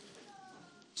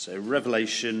So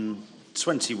Revelation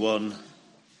 21,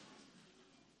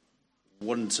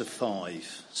 1 to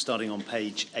 5, starting on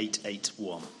page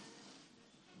 881.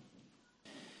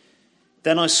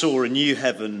 Then I saw a new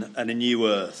heaven and a new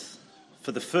earth,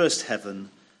 for the first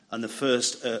heaven and the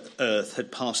first earth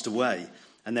had passed away,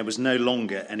 and there was no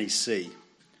longer any sea.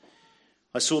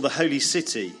 I saw the holy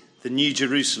city, the new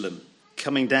Jerusalem,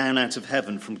 coming down out of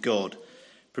heaven from God,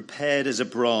 prepared as a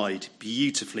bride,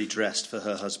 beautifully dressed for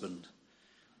her husband.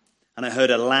 And I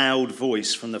heard a loud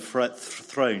voice from the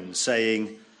throne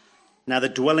saying, "Now the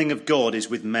dwelling of God is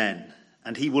with men,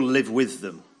 and he will live with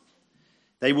them.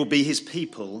 They will be his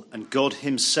people, and God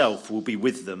himself will be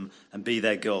with them and be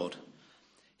their God.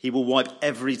 He will wipe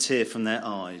every tear from their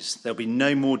eyes. There'll be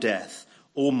no more death,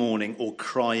 or mourning, or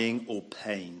crying, or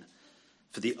pain,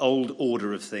 for the old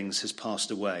order of things has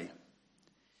passed away."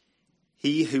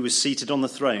 He who was seated on the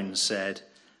throne said,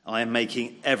 "I am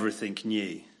making everything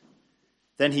new."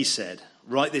 Then he said,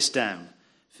 "Write this down,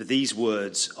 for these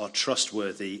words are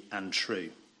trustworthy and true."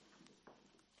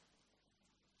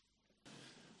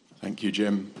 Thank you,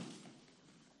 Jim.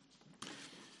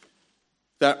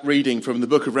 That reading from the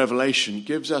book of Revelation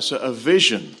gives us a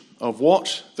vision of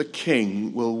what the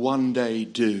King will one day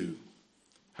do.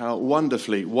 How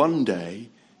wonderfully, one day,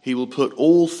 he will put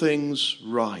all things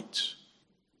right.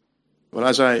 Well,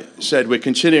 as I said, we're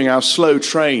continuing our slow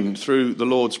train through the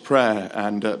Lord's Prayer,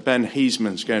 and Ben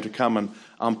Heisman's going to come and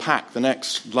unpack the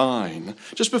next line.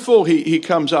 Just before he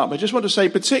comes up, I just want to say,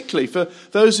 particularly for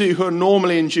those of you who are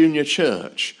normally in junior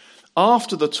church,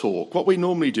 after the talk, what we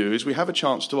normally do is we have a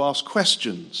chance to ask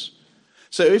questions.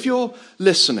 So if you're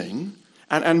listening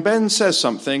and Ben says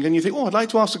something and you think, "Oh, I'd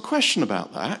like to ask a question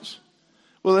about that,"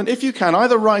 well, then if you can,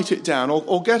 either write it down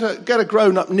or get a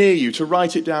grown-up near you to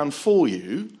write it down for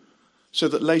you, so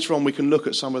that later on we can look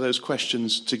at some of those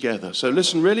questions together. So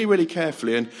listen really, really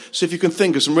carefully and see if you can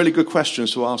think of some really good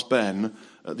questions to ask Ben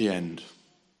at the end.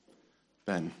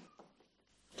 Ben.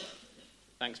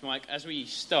 Thanks, Mike. As we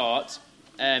start,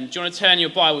 do you want to turn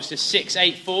your Bibles to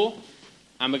 684?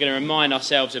 And we're going to remind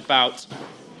ourselves about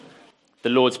the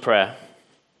Lord's Prayer,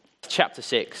 chapter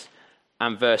 6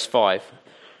 and verse 5.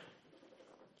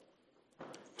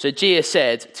 So Jesus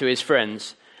said to his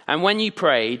friends, "And when you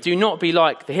pray, do not be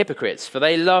like the hypocrites, for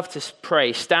they love to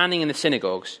pray standing in the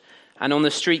synagogues and on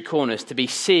the street corners to be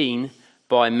seen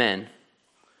by men.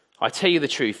 I tell you the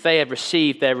truth, they have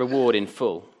received their reward in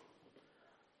full.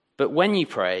 But when you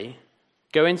pray,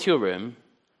 go into your room,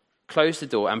 close the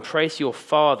door, and pray to your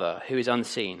Father who is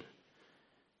unseen.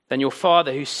 Then your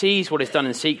Father who sees what is done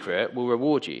in secret will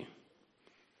reward you.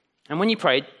 And when you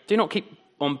pray, do not keep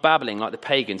on babbling like the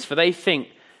pagans, for they think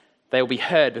they will be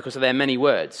heard because of their many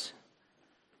words.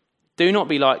 Do not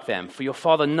be like them, for your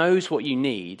Father knows what you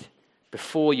need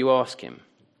before you ask him.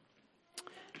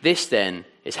 This then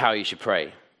is how you should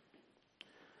pray.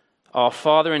 Our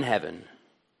Father in heaven,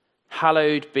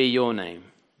 hallowed be your name.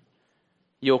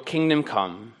 Your kingdom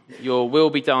come, your will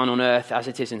be done on earth as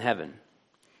it is in heaven.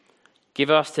 Give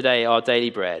us today our daily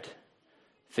bread.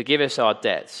 Forgive us our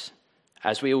debts,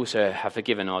 as we also have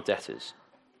forgiven our debtors.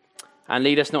 And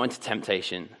lead us not into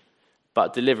temptation,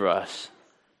 but deliver us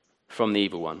from the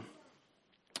evil one."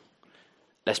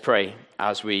 Let's pray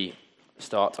as we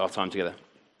start our time together.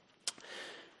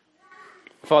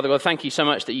 Father God, thank you so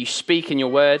much that you speak in your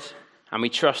word, and we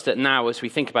trust that now as we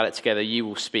think about it together, you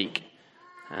will speak.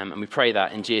 And we pray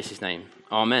that in Jesus' name.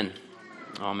 Amen.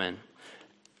 Amen.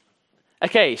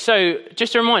 Okay, so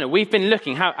just a reminder, we've been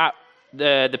looking at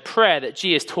the prayer that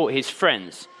Jesus taught his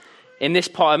friends in this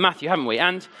part of Matthew, haven't we?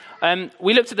 And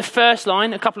we looked at the first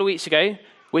line a couple of weeks ago,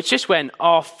 which just went,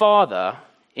 "Our Father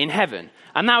in heaven."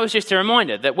 And that was just a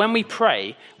reminder that when we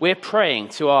pray, we're praying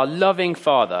to our loving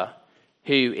Father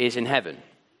who is in heaven.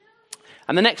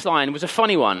 And the next line was a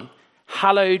funny one.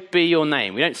 "Hallowed be your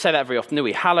name." We don't say that very often, do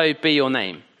we? Hallowed be your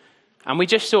name. And we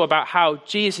just saw about how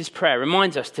Jesus' prayer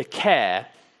reminds us to care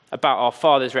about our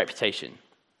Father's reputation.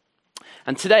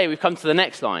 And today we've come to the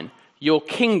next line. Your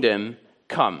kingdom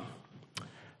come.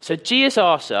 So Jesus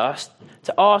asks us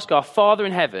to ask our Father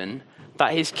in heaven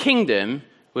that his kingdom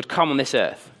would come on this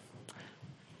earth.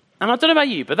 And I don't know about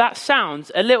you, but that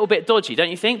sounds a little bit dodgy, don't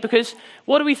you think? Because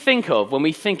what do we think of when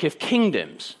we think of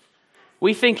kingdoms?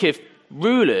 We think of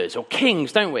rulers or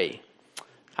kings, don't we?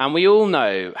 And we all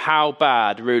know how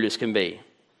bad rulers can be.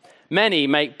 Many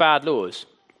make bad laws.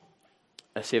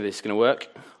 Let's see if this is going to work.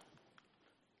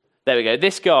 There we go.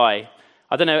 This guy,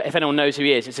 I don't know if anyone knows who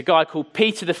he is. It's a guy called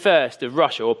Peter I of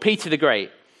Russia, or Peter the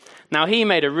Great. Now, he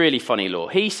made a really funny law.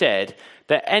 He said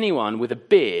that anyone with a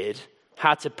beard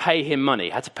had to pay him money,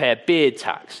 had to pay a beard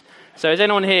tax. So has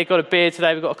anyone here got a beard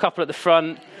today? We've got a couple at the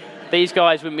front. these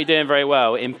guys wouldn't be doing very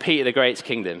well in Peter the Great's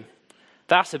kingdom.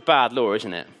 That's a bad law,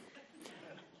 isn't it?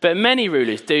 But many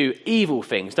rulers do evil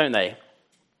things, don't they?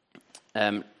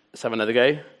 Let's have another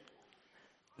go.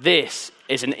 This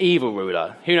is an evil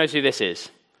ruler. Who knows who this is?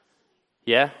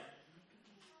 Yeah?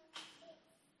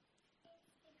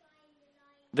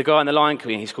 The guy in the Lion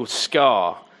King, he's called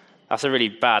Scar. That's a really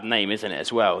bad name, isn't it,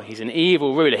 as well? He's an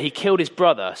evil ruler. He killed his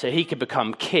brother so he could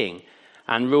become king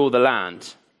and rule the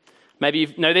land. Maybe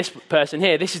you know this person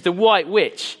here. This is the White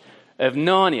Witch of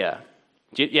Narnia.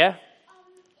 Yeah?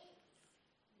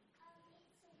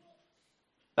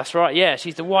 That's right, yeah.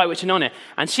 She's the White Witch of Narnia.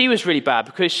 And she was really bad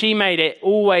because she made it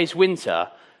always winter,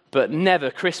 but never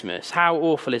Christmas. How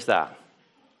awful is that?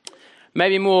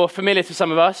 Maybe more familiar to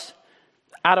some of us,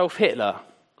 Adolf Hitler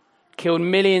killed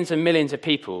millions and millions of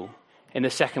people in the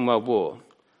Second World War.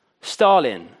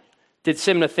 Stalin did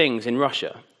similar things in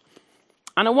Russia.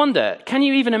 And I wonder, can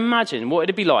you even imagine what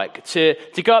it'd be like to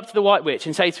go up to the White Witch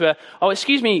and say to her, "Oh,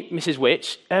 excuse me, Mrs.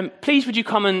 Witch, please would you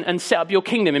come and set up your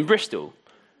kingdom in Bristol?"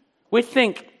 We'd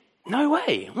think, no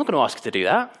way, I'm not going to ask her to do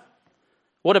that.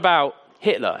 What about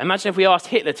Hitler? Imagine if we asked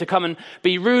Hitler to come and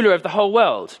be ruler of the whole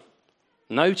world.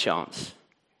 No chance.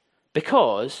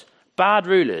 Because bad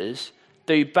rulers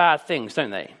do bad things,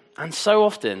 don't they? And so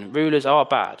often, rulers are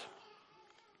bad.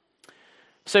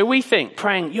 So we think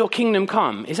praying, "Your kingdom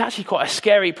come," is actually quite a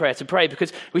scary prayer to pray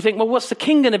because we think, well, what's the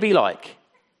king going to be like?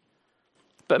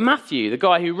 But Matthew, the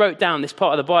guy who wrote down this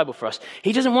part of the Bible for us,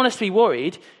 he doesn't want us to be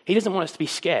worried. He doesn't want us to be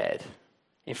scared.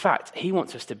 In fact, he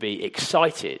wants us to be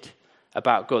excited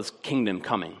about God's kingdom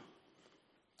coming.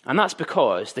 And that's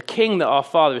because the king that our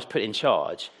Father has put in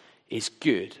charge is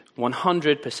good,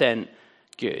 100%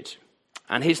 good.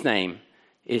 And his name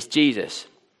is Jesus.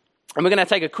 And we're going to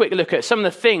take a quick look at some of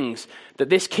the things that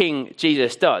this King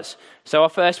Jesus does. So our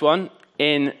first one,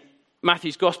 in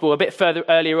Matthew's Gospel, a bit further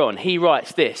earlier on, he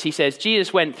writes this. He says,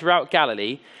 "Jesus went throughout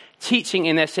Galilee, teaching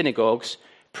in their synagogues,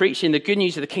 preaching the good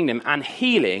news of the kingdom, and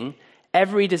healing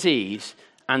every disease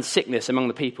and sickness among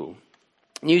the people.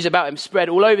 News about him spread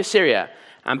all over Syria,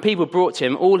 and people brought to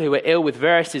him all who were ill with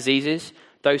various diseases,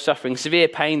 those suffering severe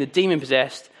pain, the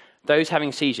demon-possessed, those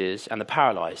having seizures, and the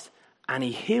paralyzed. And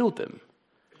he healed them."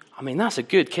 I mean, that's a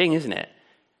good king, isn't it?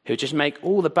 Who'll just make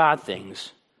all the bad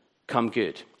things come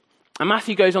good. And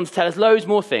Matthew goes on to tell us loads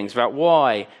more things about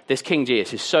why this King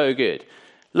Jesus is so good.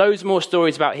 Loads more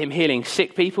stories about him healing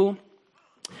sick people.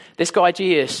 This guy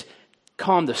Jesus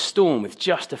calmed a storm with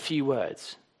just a few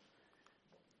words.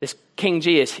 This King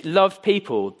Jesus loved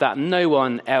people that no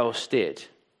one else did.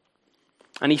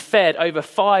 And he fed over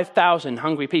 5,000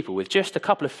 hungry people with just a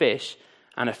couple of fish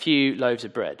and a few loaves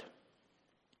of bread.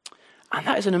 And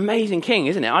that is an amazing king,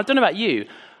 isn't it? I don't know about you.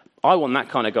 I want that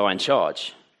kind of guy in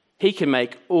charge. He can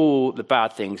make all the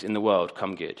bad things in the world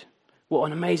come good. What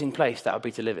an amazing place that would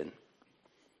be to live in.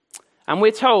 And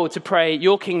we're told to pray,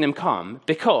 "Your kingdom come,"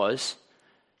 because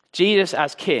Jesus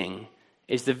as king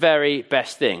is the very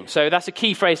best thing. So that's a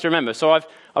key phrase to remember. So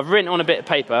I've written on a bit of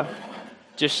paper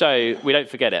just so we don't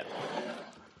forget it.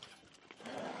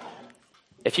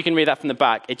 If you can read that from the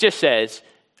back, it just says,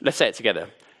 let's say it together.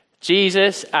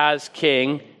 Jesus as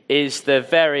king is the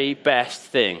very best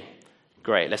thing.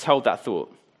 Great, let's hold that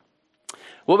thought.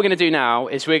 What we're going to do now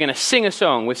is we're going to sing a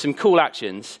song with some cool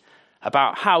actions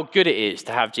about how good it is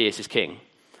to have Jesus as king.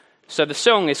 So the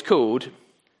song is called,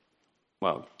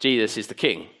 well, Jesus is the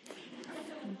King,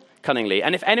 cunningly.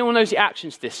 And if anyone knows the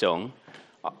actions to this song,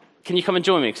 can you come and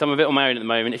join me? Because I'm a bit on my own at the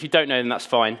moment. If you don't know them, that's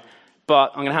fine.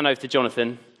 But I'm going to hand over to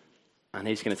Jonathan, and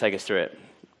he's going to take us through it.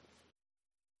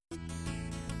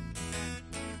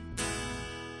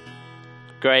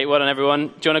 Great, well done everyone.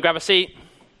 Do you want to grab a seat?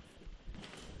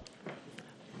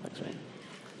 Thanks, mate.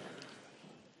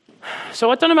 So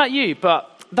I don't know about you,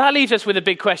 but that leaves us with a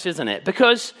big question, doesn't it?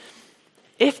 Because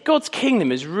if God's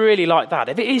kingdom is really like that,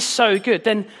 if it is so good,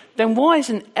 then why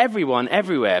isn't everyone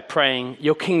everywhere praying,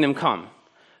 "Your kingdom come"?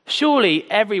 Surely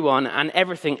everyone and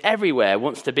everything everywhere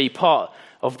wants to be part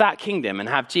of that kingdom and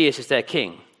have Jesus as their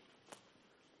king.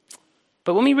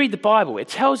 But when we read the Bible, it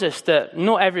tells us that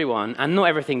not everyone and not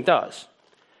everything does.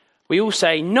 We all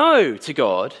say no to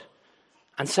God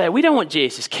and say, we don't want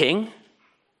Jesus as king.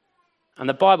 And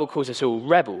the Bible calls us all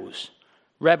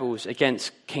rebels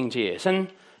against King Jesus. And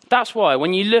that's why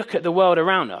when you look at the world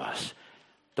around us,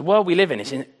 the world we live in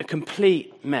is in a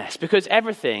complete mess because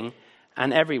everything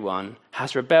and everyone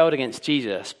has rebelled against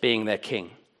Jesus being their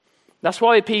king. That's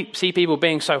why we see people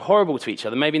being so horrible to each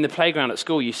other. Maybe in the playground at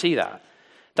school you see that.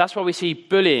 That's why we see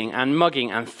bullying and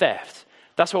mugging and theft.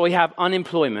 That's why we have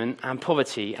unemployment and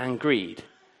poverty and greed.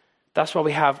 That's why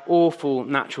we have awful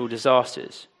natural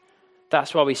disasters.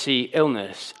 That's why we see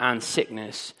illness and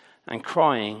sickness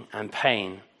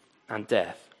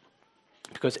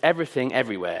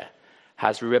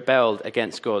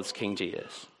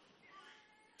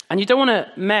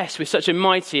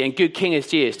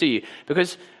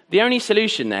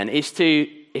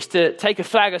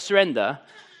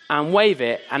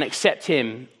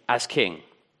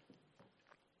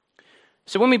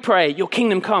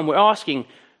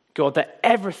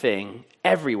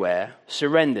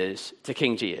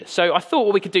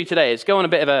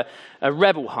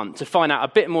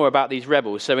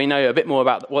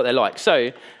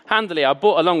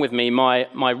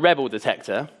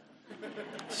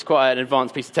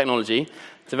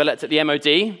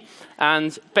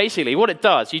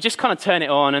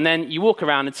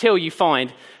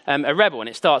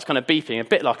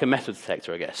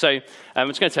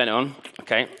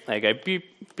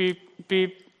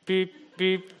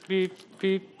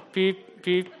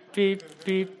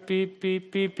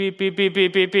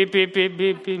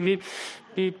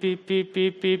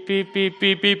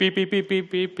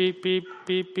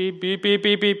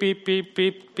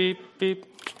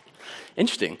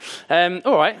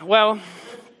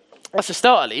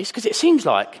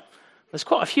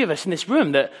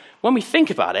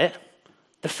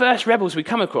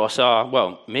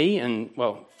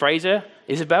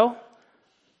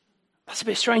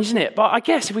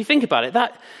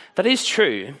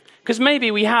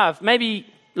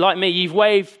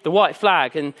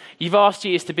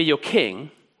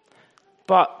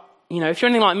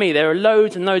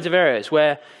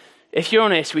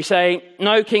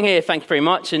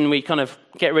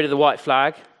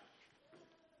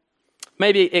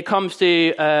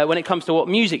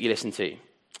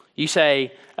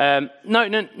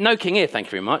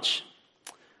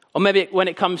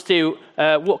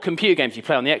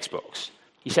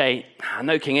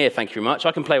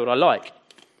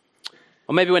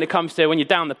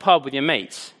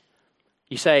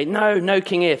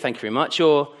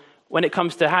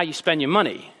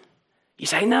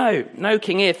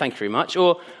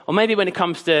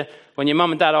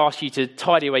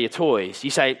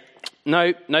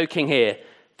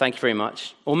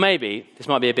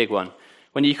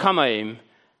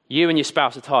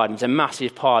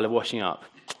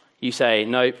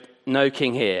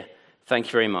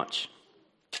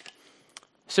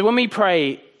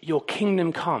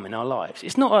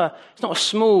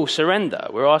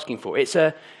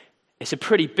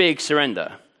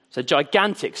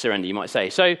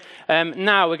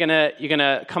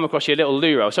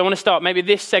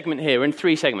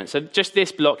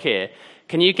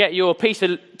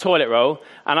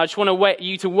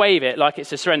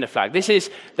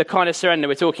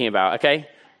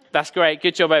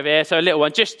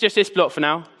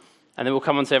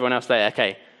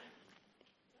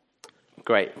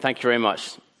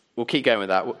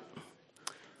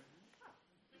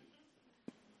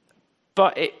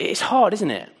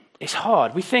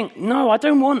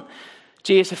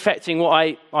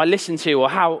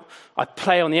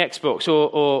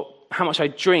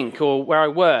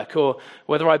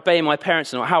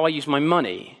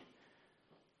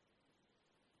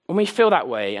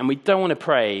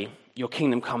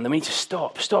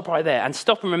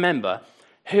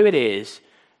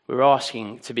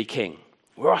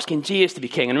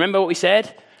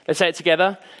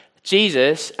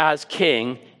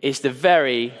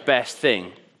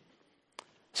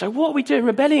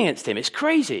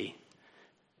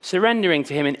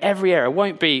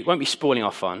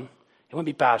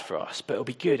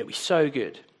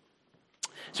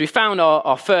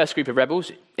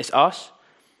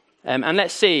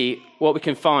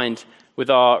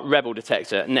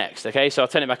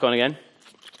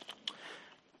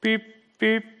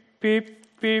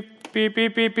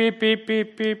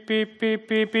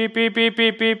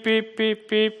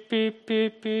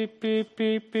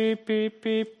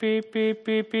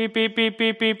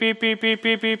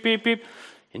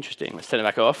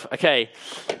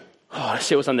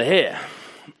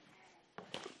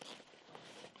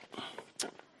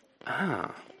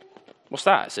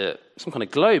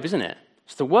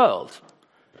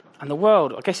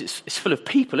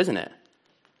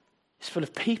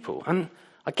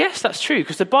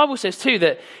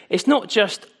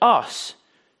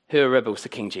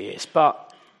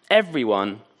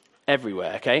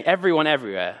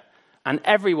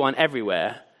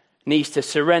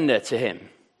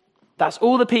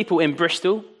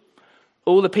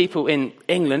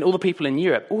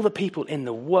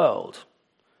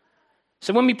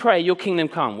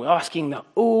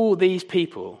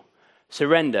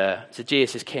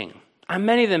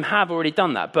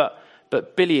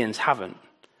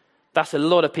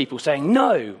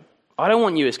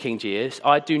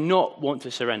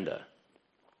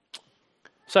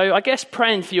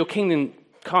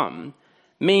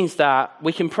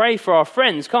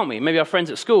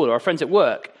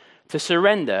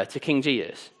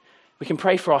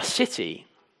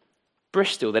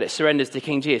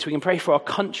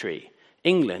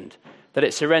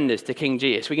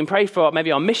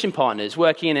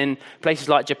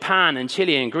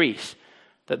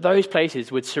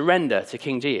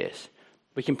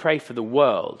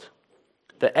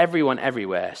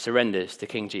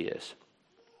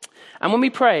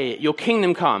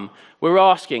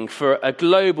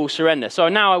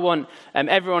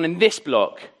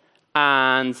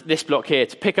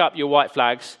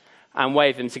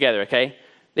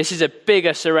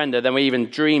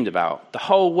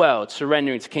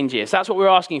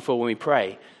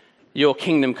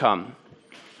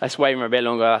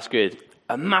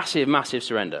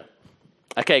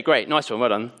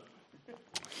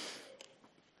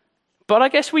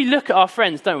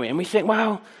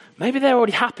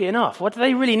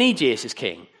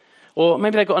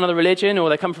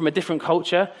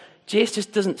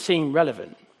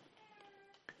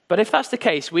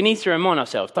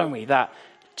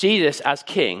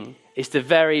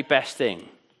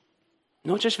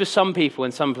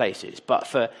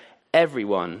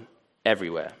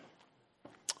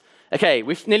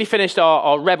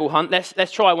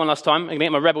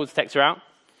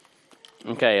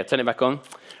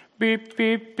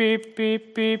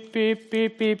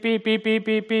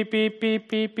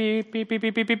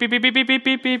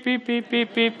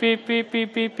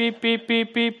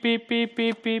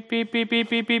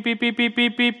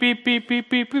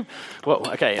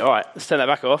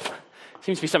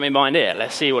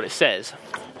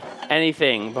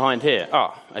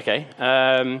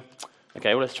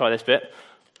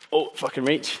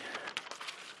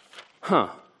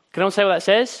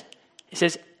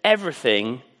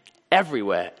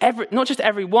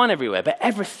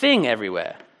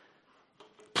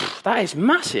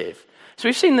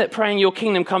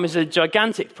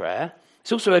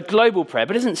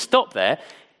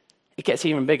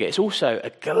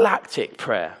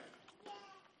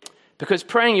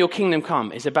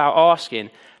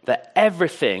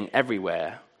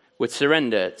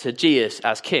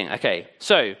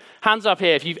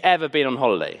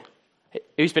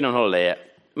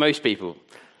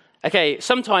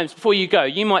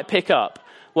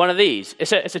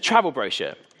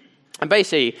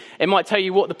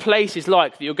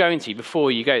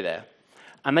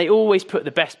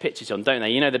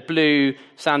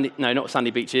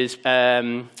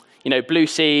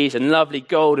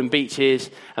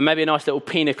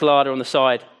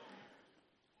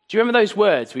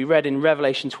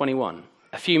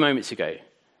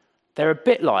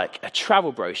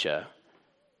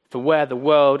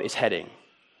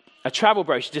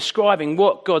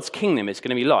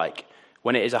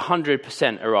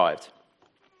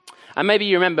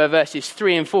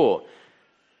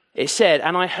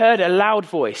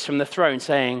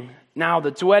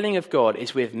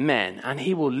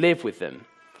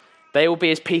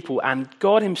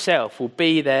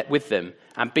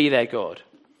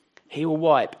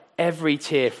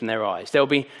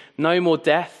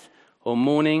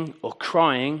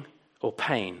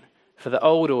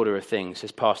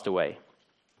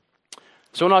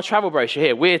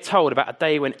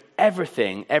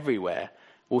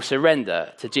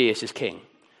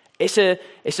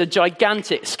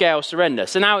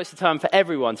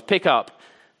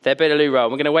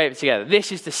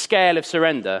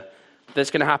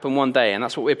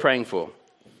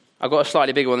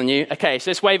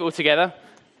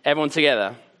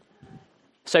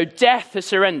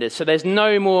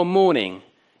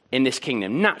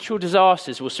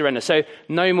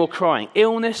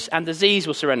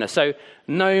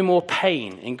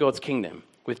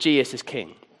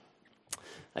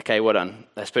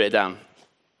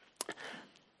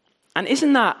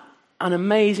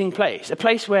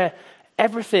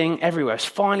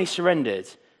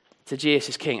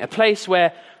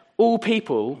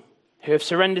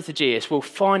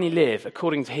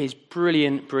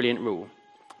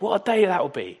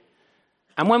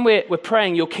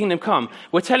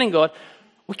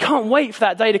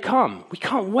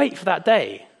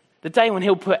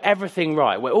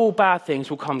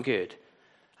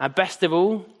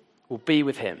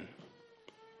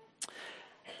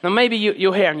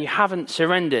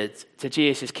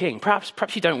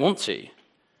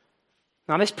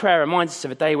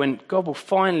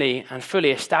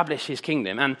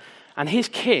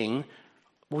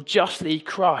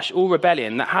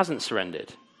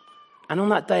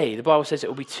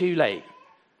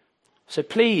So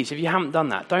please, if you haven't done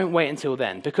that, don't wait until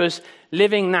then, because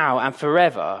living now and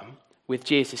forever with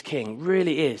Jesus as King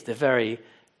really is the very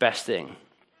best thing.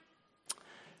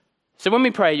 So when we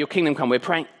pray, your kingdom come, we're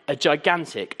praying a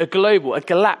gigantic, a global, a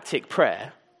galactic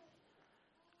prayer.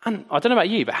 And I don't know about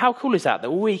you, but how cool is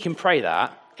that we can pray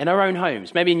that in our own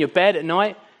homes? Maybe in your bed at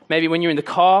night, maybe when you're in the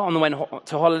car on the way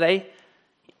to holiday,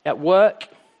 at work,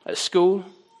 at school.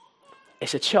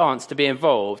 It's a chance to be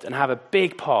involved and have a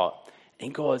big part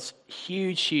in God's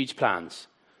huge, huge plans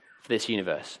for this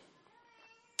universe.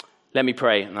 Let me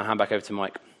pray, and I'll hand back over to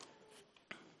Mike.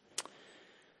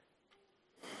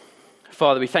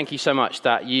 Father, we thank you so much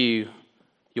that your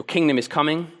kingdom is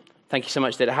coming. Thank you so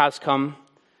much that it has come.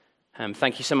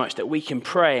 Thank you so much that we can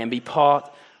pray and be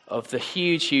part of the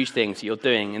huge, huge things that you're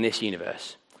doing in this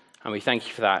universe. And we thank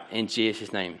you for that in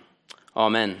Jesus' name.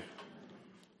 Amen.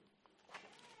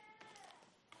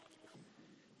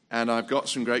 And I've got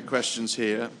some great questions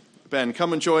here. Ben,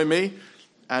 come and join me.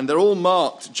 And they're all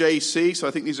marked JC, so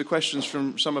I think these are questions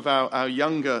from some of our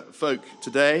younger folk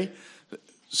today.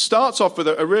 Starts off with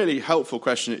a really helpful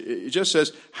question. It just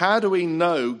says, how do we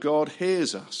know God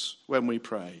hears us when we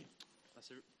pray? Is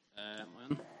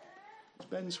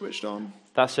Ben switched on?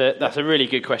 That's a really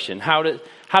good question. How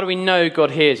do we know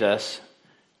God hears us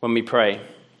when we pray?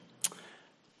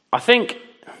 I think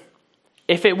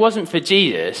if it wasn't for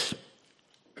Jesus,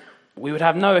 we would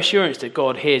have no assurance that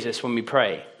God hears us when we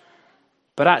pray.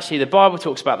 But actually, the Bible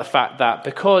talks about the fact that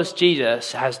because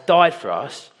Jesus has died for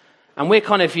us, and we're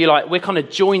kind of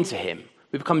joined to him.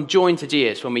 We become joined to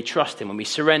Jesus when we trust him, when we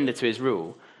surrender to his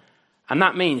rule. And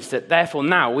that means that therefore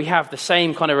now we have the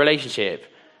same kind of relationship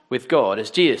with God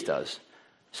as Jesus does.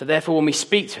 So therefore, when we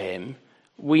speak to him,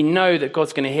 we know that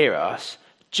God's going to hear us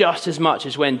just as much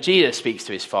as when Jesus speaks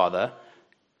to his Father,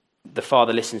 the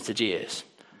Father listens to Jesus.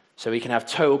 So we can have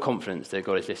total confidence that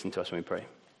God is listening to us when we pray.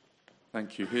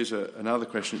 Thank you. Here's another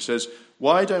question. It says,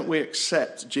 why don't we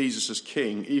accept Jesus as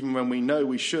King even when we know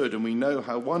we should and we know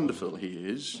how wonderful he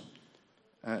is?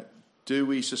 Do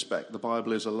we suspect the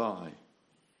Bible is a lie?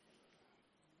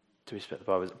 Do we suspect the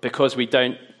Bible is... Because we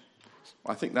don't...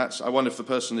 I wonder if the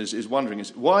person is wondering,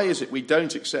 why is it we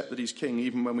don't accept that he's King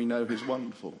even when we know he's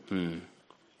wonderful?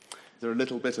 There are a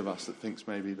little bit of us that thinks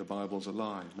maybe the Bible's a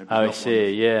lie. Maybe I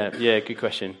see. Wonderful. Yeah, good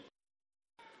question.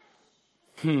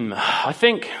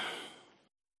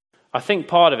 I think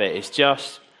part of it is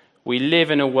just we live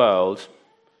in a world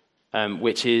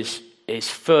which is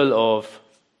full of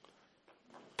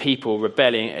people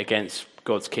rebelling against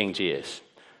God's King Jesus.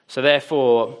 So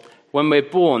therefore, when we're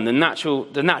born, the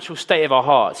natural state of our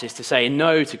hearts is to say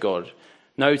no to God,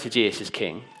 no to Jesus as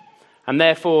King. And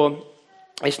therefore,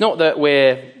 it's not that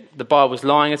the Bible's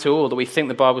lying at all, or that we think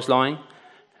the Bible's lying.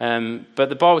 But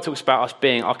the Bible talks about us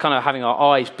being kind of having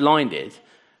our eyes blinded.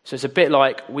 So it's a bit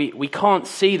like we can't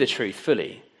see the truth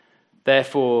fully.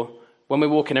 Therefore, when we're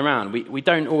walking around, we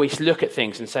don't always look at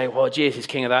things and say, well, Jesus is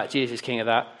king of that, Jesus is king of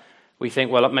that. We think,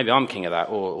 well, maybe I'm king of that,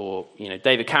 or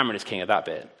David Cameron is king of that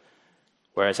bit.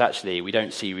 Whereas actually, we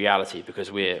don't see reality because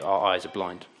our eyes are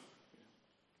blind.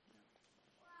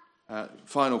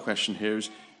 Final question here is,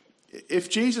 if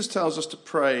Jesus tells us to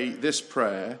pray this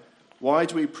prayer, why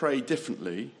do we pray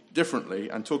differently,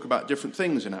 and talk about different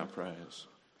things in our prayers?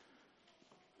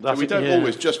 So we don't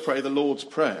always just pray the Lord's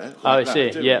Prayer. I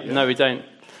see. No, we don't.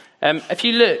 If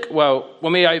you look,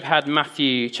 when we had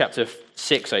Matthew chapter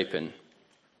 6 open,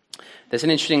 there's an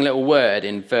interesting little word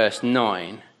in verse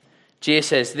 9. Jesus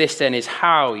says, this then is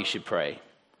how you should pray.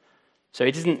 So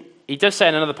he does say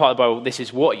in another part of the Bible, this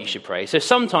is what you should pray. So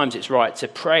sometimes it's right to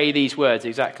pray these words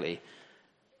exactly.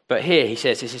 But here he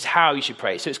says, this is how you should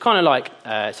pray. So it's kind of like,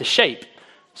 it's a shape.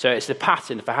 So it's the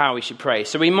pattern for how we should pray.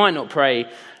 So we might not pray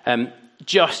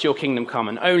just your kingdom come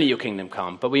and only your kingdom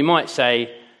come. But we might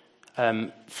say,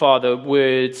 Father,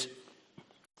 would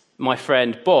my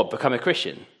friend Bob become a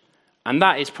Christian? And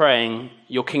that is praying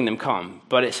your kingdom come.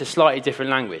 But it's a slightly different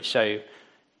language. So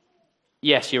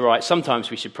yes, you're right.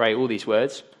 Sometimes we should pray all these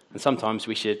words. And sometimes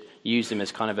we should use them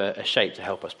as kind of a shape to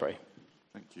help us pray.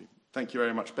 Thank you. Thank you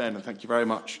very much, Ben. And thank you very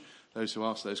much those who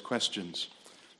asked those questions.